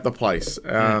right throughout the place,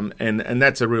 and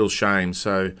that's a real shame.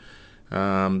 So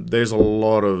there's a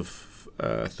lot of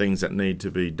things that need to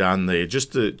be done there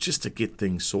just to get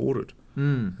things sorted.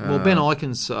 Well, Ben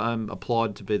Ikens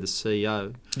applied to be the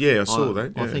CEO. Yeah, I saw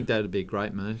that. Yeah. I think that'd be a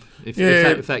great move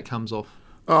if that comes off.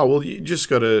 Oh well, you just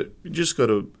got a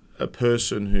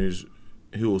person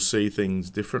who will see things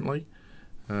differently.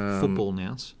 Football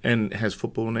nous. And has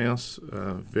football nous.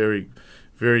 Very,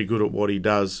 very good at what he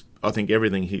does. I think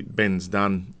everything Ben's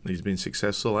done, he's been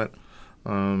successful at.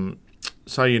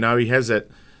 So, he has that.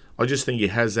 I just think he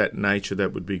has that nature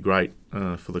that would be great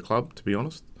for the club, to be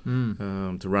honest,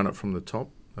 to run it from the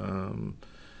top.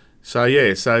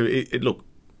 Look,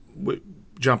 we're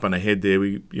jumping ahead there.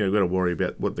 We've got to worry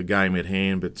about what the game at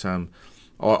hand, but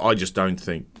I just don't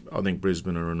think. I think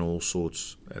Brisbane are in all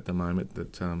sorts at the moment.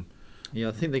 That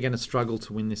I think they're going to struggle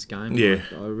to win this game. Yeah,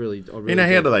 I really.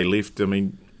 How do they lift? I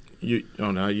mean,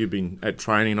 you've been at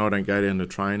training. I don't go down to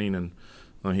training, and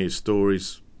I hear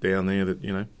stories down there that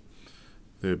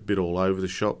they're a bit all over the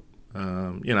shop.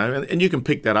 And you can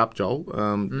pick that up, Joel.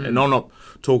 And I'm not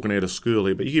talking out of school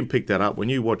here, but you can pick that up when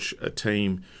you watch a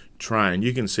team train.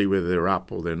 You can see whether they're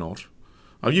up or they're not.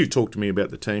 You talked to me about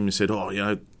the team and said,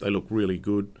 they look really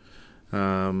good.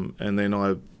 And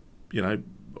then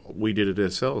we did it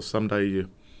ourselves. Some days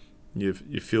you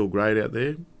feel great out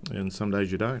there, and some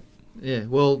days you don't. Yeah,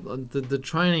 well, the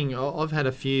training. I've had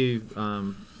a few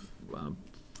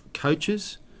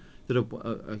coaches that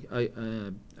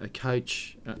a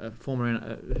coach,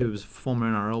 who was a former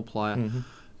NRL player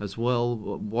as well,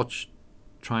 watched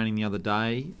training the other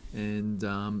day, and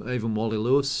even Wally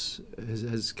Lewis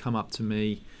has come up to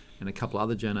me and a couple of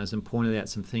other journos and pointed out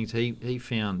some things he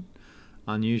found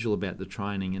unusual about the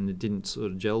training, and it didn't sort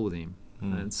of gel with him.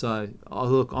 And so,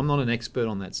 look, I'm not an expert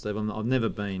on that, Steve. I've never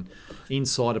been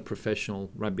inside a professional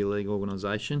rugby league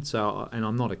organisation, and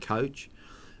I'm not a coach.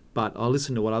 But I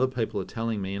listen to what other people are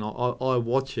telling me, and I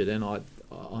watch it, and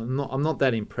I'm not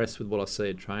that impressed with what I see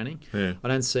at training. Yeah. I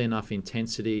don't see enough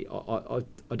intensity. I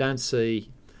don't see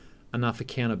enough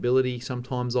accountability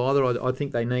sometimes either. I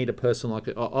think they need a person like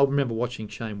it. I remember watching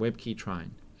Shane Webke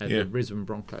train at the Brisbane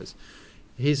Broncos.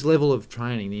 His level of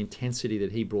training, the intensity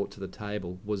that he brought to the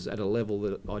table, was at a level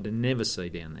that I'd never see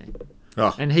down there.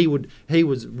 Oh. And he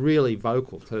was really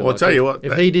vocal too. Well, I'll tell you what.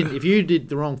 If you did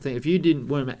the wrong thing, if you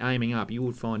weren't aiming up, you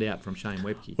would find out from Shane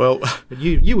Webke. Well, but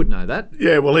you would know that.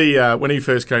 Yeah. Well, he when he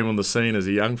first came on the scene as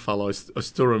a young fellow, I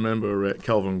still remember at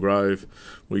Kelvin Grove,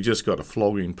 we just got a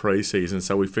flogging pre-season,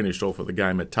 so we finished off with a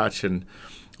game at touch, and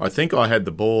I think I had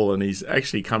the ball, and he's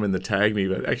actually come in to tag me,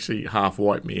 but actually half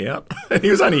wiped me out.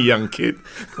 He was only a young kid.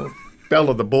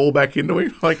 Belted the ball back into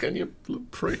him, like, and you little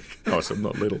prick. Oh, I'm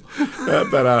not little,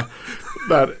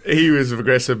 but he was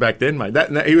aggressive back then, mate.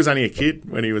 He was only a kid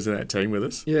when he was in that team with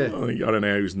us. Yeah, I don't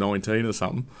know, he was 19 or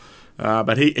something.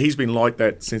 But he's been like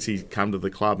that since he's come to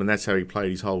the club, and that's how he played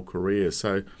his whole career.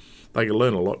 So they can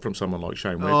learn a lot from someone like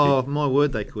Shane Webke. Oh, my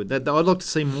word, they could. I'd like to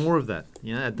see more of that,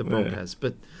 at the Broncos. Yeah.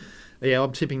 But yeah,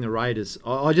 I'm tipping the Raiders.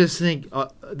 I just think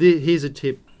here's a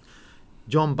tip.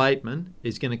 John Bateman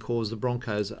is going to cause the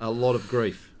Broncos a lot of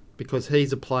grief because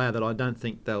he's a player that I don't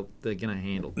think they're going to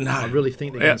handle. No, I really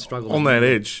think they're going to struggle on that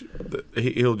edge.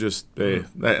 He'll just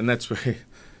and that's where,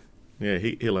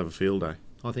 he'll have a field day.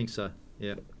 I think so.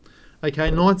 Yeah.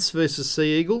 Okay, Knights versus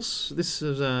Sea Eagles. This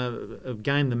is a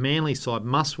game the Manly side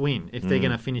must win if they're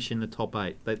going to finish in the top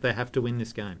 8. They have to win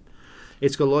this game.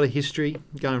 It's got a lot of history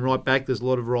going right back. There's a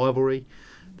lot of rivalry.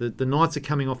 The Knights are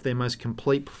coming off their most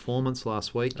complete performance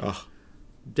last week. Oh.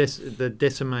 They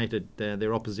decimated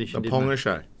their opposition. The Ponga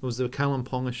show. It was the Callum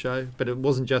Ponga show, but it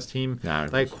wasn't just him. No,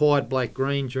 they acquired Blake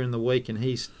Green during the week, and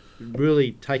he's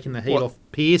really taken the heat off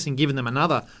Pearce and given them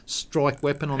another strike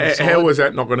weapon on the side. How was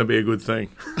that not going to be a good thing?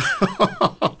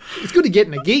 It's good to get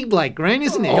in a gig, Blake Green,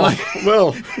 isn't it?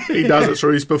 Well, he does it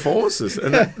through his performances,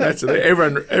 and that's it.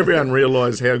 Everyone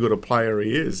realised how good a player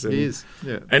he is. And, he is,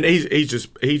 yeah. And he's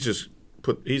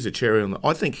a cherry on the.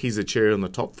 I think he's a cherry on the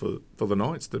top for the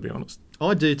Knights, to be honest.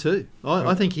 I do too.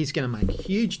 I think he's going to make a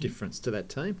huge difference to that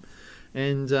team,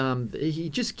 and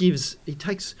he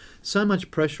takes so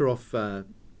much pressure off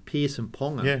Pearce and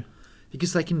Ponga. Yeah.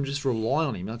 because they can just rely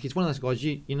on him. Like, he's one of those guys,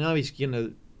 you know he's going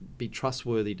to be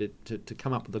trustworthy to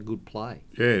come up with a good play.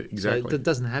 Yeah, exactly. So it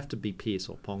doesn't have to be Pearce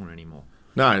or Ponga anymore.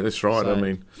 No, that's right. So I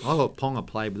mean, I thought Ponga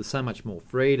played with so much more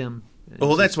freedom.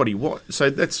 Well, that's what he wants.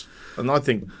 So and I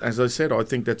think, as I said, I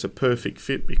think that's a perfect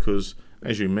fit because,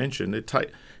 as you mentioned,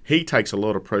 he takes a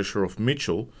lot of pressure off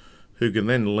Mitchell, who can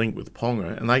then link with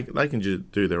Ponga, and they can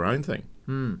just do their own thing.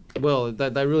 Well,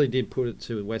 they really did put it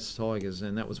to West Tigers,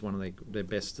 and that was one of their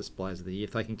best displays of the year.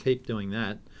 If they can keep doing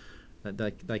that,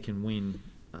 they can win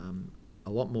a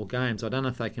lot more games. I don't know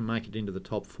if they can make it into the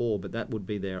top 4, but that would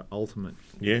be their ultimate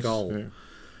goal. Yeah.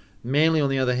 Manly, on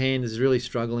the other hand, is really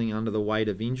struggling under the weight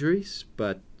of injuries,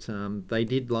 but they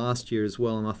did last year as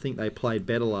well, and I think they played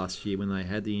better last year when they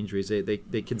had the injuries.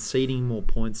 They're conceding more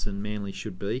points than Manly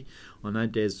should be. I know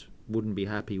Des wouldn't be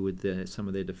happy with some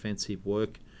of their defensive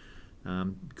work.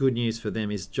 Good news for them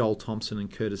is Joel Thompson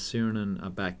and Curtis Sirenen are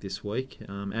back this week.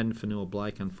 Adam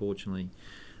Fanua-Blake, unfortunately,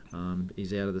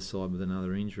 is out of the side with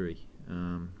another injury.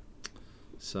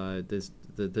 So there's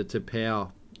the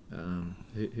Tapau,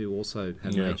 who also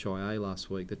had an HIA last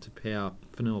week. The Tapau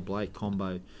Fanua-Blake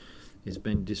combo has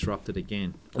been disrupted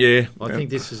again. Yeah, I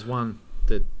think this is one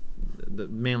that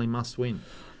Manly must win.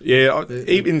 Yeah,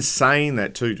 even saying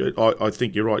that too, I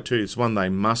think you're right too. It's one they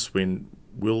must win.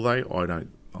 Will they? I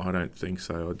don't think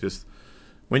so.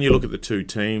 When you look at the two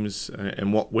teams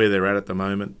and where they're at the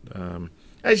moment,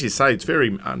 as you say, it's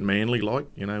very unmanly, like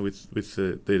with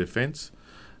their defence.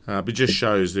 But it just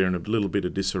shows they're in a little bit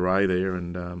of disarray there.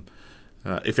 And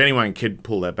if anyone can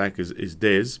pull that back, is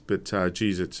Des. But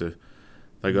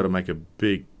they got to make a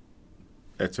big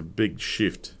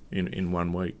shift in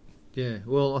 1 week. Yeah,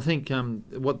 well, I think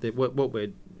what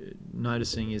we're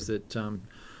noticing is that Tom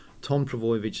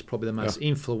Trbojevic is probably the most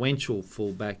influential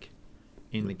fullback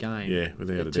in the game. Yeah,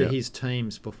 without a doubt. To his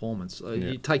team's performance.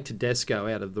 You take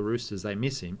Tedesco out of the Roosters, they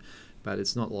miss him, but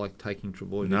it's not like taking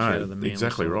Trbojevic out of the Manly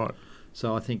exactly side. Right.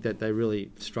 So I think that they're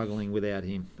really struggling without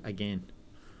him again.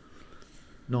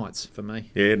 Knights for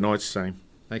me. Yeah, Knights same.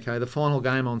 Okay, the final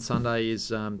game on Sunday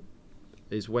is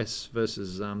West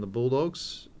versus the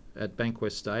Bulldogs at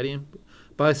Bankwest Stadium.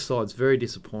 Both sides very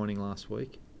disappointing last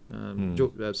week.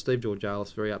 Steve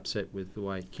Georgalis very upset with the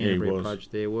way Canterbury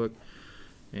approached their work,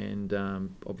 and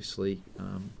obviously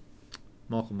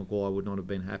Michael Maguire would not have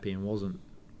been happy and wasn't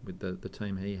with the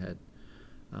team he had.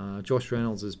 Josh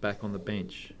Reynolds is back on the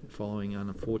bench following an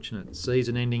unfortunate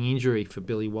season-ending injury for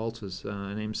Billy Walters,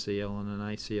 an MCL and an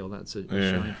ACL. That's a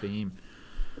shame for him.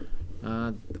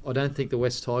 I don't think the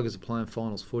West Tigers are playing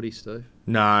finals footy, Steve.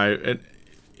 No,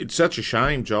 it's such a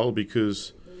shame, Joel,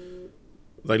 because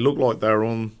they look like they're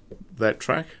on that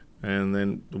track, and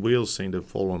then the wheels seem to have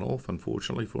fallen off,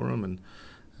 unfortunately, for them.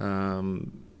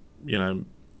 And,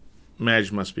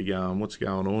 Madge must be going, what's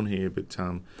going on here? But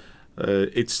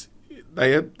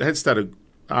they had started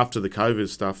after the COVID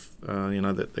stuff,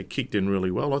 that they kicked in really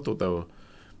well. I thought they were,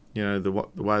 the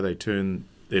way they turned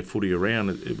their footy around,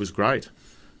 it was great.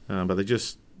 But they've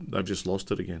just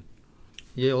lost it again.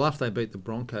 Yeah, well, after they beat the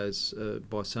Broncos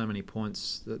by so many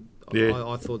points,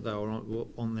 I thought they were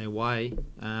on their way,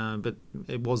 but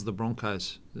it was the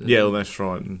Broncos. Yeah, well, that's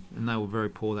right. And they were very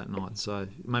poor that night, so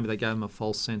maybe they gave them a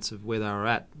false sense of where they were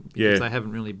at, because they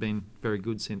haven't really been very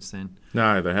good since then.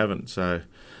 No, they haven't. So,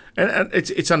 and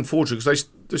it's unfortunate because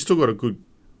they've still got a good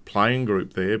playing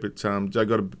group there, but they've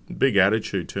got a big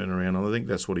attitude turnaround, and I think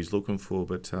that's what he's looking for,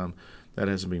 but that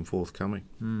hasn't been forthcoming.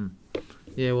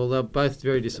 Yeah, well, they're both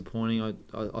very disappointing.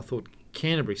 I thought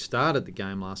Canterbury started the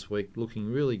game last week looking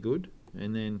really good,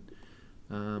 and then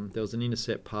there was an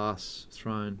intercept pass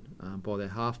thrown by their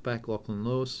halfback, Lachlan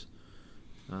Lewis,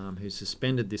 who's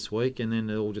suspended this week, and then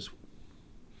it all just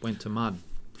went to mud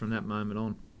from that moment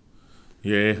on.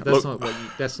 Yeah,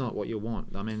 that's not what you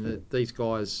want. I mean, these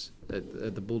guys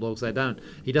at the Bulldogs,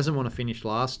 he doesn't want to finish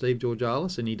last, Steve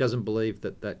Georgalis, and he doesn't believe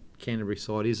that Canterbury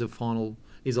side is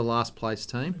a last place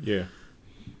team. Yeah.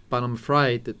 But I'm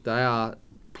afraid that they are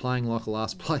playing like a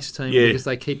last place team because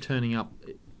they keep turning up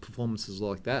performances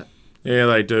like that. Yeah,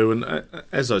 they do. And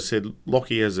as I said,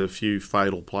 Lockie has a few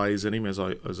fatal plays in him, as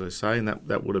I say, and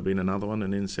that would have been another one,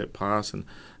 an inset pass, and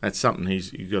that's something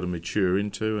you've got to mature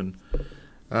into. And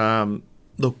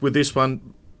look, with this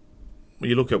one, when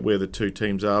you look at where the two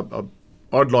teams are,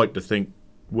 I'd like to think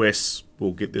West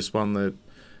will get this one. That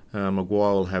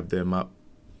Maguire will have them up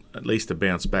at least to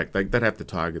bounce back. They'd have to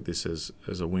target this as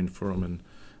a win for them,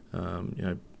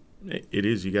 and it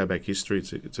is. You go back history;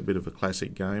 it's a bit of a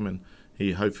classic game, and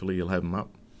hopefully you'll have them up.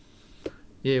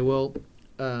 Yeah, well,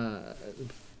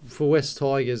 for West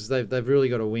Tigers, they've really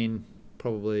got to win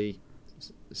probably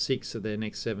 6 of their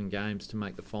next 7 games to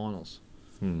make the finals.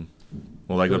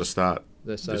 Well, they got to start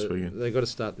So this weekend. They've got to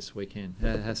start this weekend.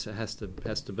 It has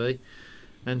to be,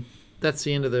 and that's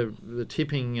the end of the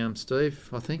tipping, Steve.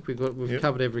 I think we've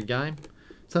covered every game.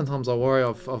 Sometimes I worry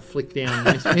I've flicked down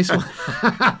and missed one.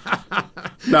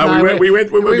 No, we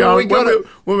went when we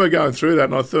were going through that,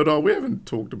 and I thought, we haven't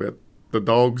talked about the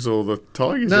Dogs or the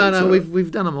Tigers. No,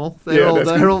 we've done them all.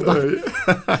 They're all done.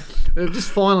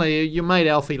 Just finally, your mate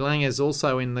Alfie Lang is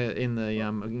also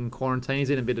in quarantine. He's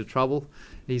in a bit of trouble.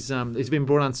 He's been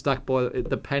brought unstuck by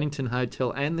the Paddington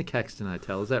Hotel and the Caxton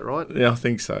Hotel. Is that right? Yeah, I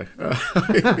think so.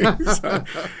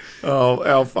 Oh,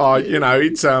 Alf,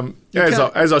 it's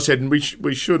as I said, and we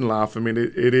shouldn't laugh. I mean,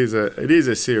 it is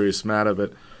a serious matter,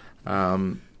 but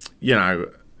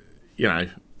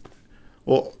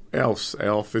well,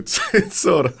 Alf, it's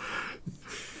sort of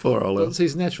poor old Alf. It's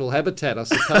his natural habitat, I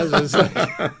suppose.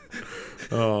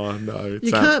 Oh no! You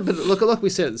can't. But look, like we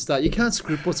said at the start, you can't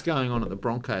script what's going on at the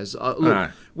Broncos.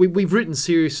 We've written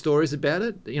serious stories about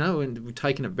it, and we've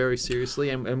taken it very seriously,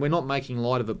 and we're not making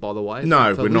light of it, by the way.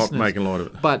 No, we're not making light of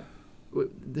it. But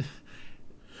the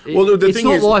it's thing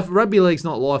not is, life. Rugby league's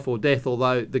not life or death.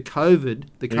 Although the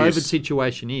COVID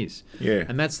situation is,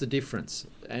 and that's the difference.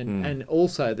 And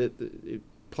also that the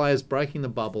players breaking the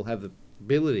bubble have the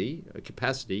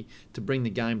capacity to bring the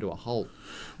game to a halt.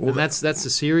 Well, and that's the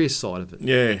serious side of it.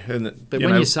 Yeah, but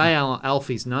when you say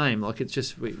Alfie's name, like it's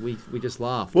just we just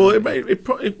laugh. Well,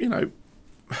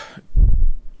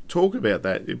 talk about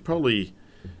that. It probably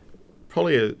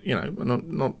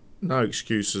not no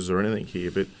excuses or anything here,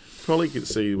 but probably could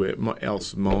see where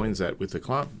Alf's mind's at with the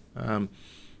club. Do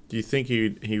you think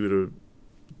he would have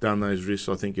done those risks?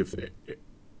 I think if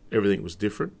everything was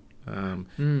different.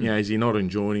 Is he not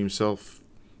enjoying himself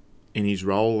in his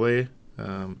role there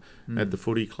at the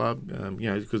footy club?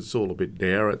 Because it's all a bit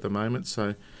dour at the moment.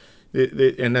 So,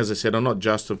 and as I said, I'm not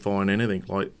justifying anything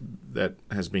like that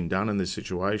has been done in this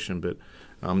situation, but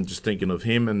I'm just thinking of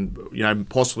him and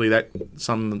possibly that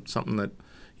something that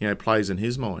plays in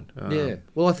his mind.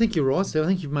 Well, I think you're right, Steve. I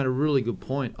think you've made a really good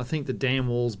point. I think the dam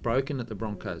wall's broken at the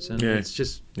Broncos, and it's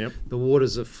just the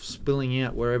waters are spilling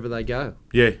out wherever they go.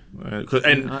 Yeah,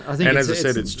 as I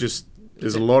said, it's just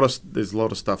there's a lot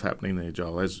of stuff happening there,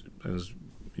 Joel, as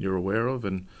you're aware of,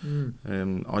 and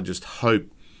I just hope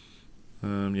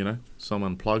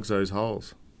someone plugs those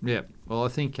holes. Yeah, well, I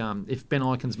think if Ben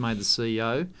Ikin's made the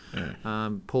CEO,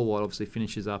 Paul White obviously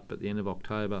finishes up at the end of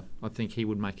October. I think he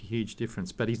would make a huge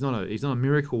difference. But he's not a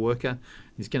miracle worker.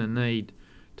 He's going to need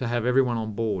to have everyone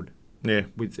on board. Yeah.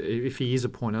 If he is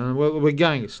appointed, and we're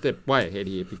going a step way ahead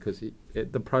here because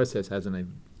the process hasn't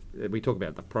even. We talk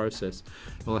about the process.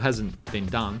 Well, it hasn't been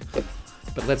done.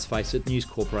 But let's face it, News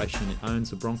Corporation owns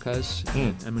the Broncos,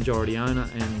 a majority owner,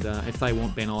 and if they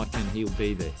want Ben Ikin, he'll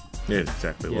be there. Yeah,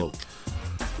 exactly. Yep. Well.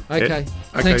 Okay.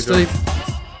 Thanks, Steve.